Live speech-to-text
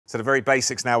So the very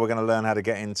basics now, we're going to learn how to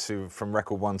get into from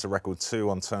record 1 to record 2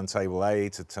 on turntable A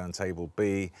to turntable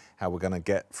B, how we're going to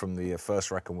get from the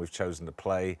first record we've chosen to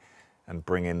play and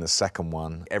bring in the second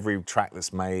one. Every track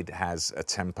that's made has a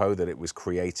tempo that it was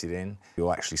created in.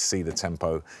 You'll actually see the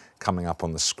tempo coming up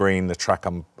on the screen. The track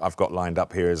I've got lined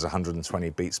up here is 120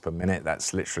 beats per minute. That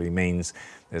literally means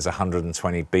there's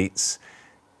 120 beats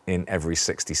in every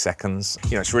 60 seconds.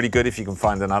 You know, it's really good if you can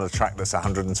find another track that's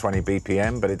 120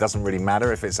 BPM, but it doesn't really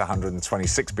matter if it's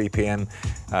 126 BPM.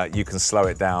 You can slow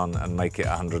it down and make it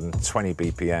 120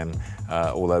 BPM,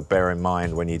 although bear in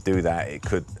mind when you do that, it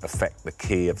could affect the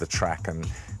key of the track and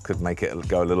could make it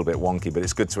go a little bit wonky, but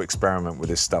it's good to experiment with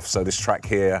this stuff. So this track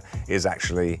here is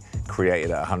actually created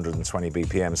at 120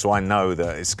 BPM, so I know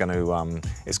that it's going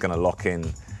to lock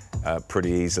in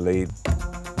pretty easily.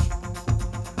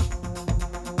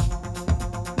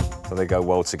 So they go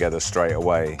well together straight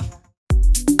away.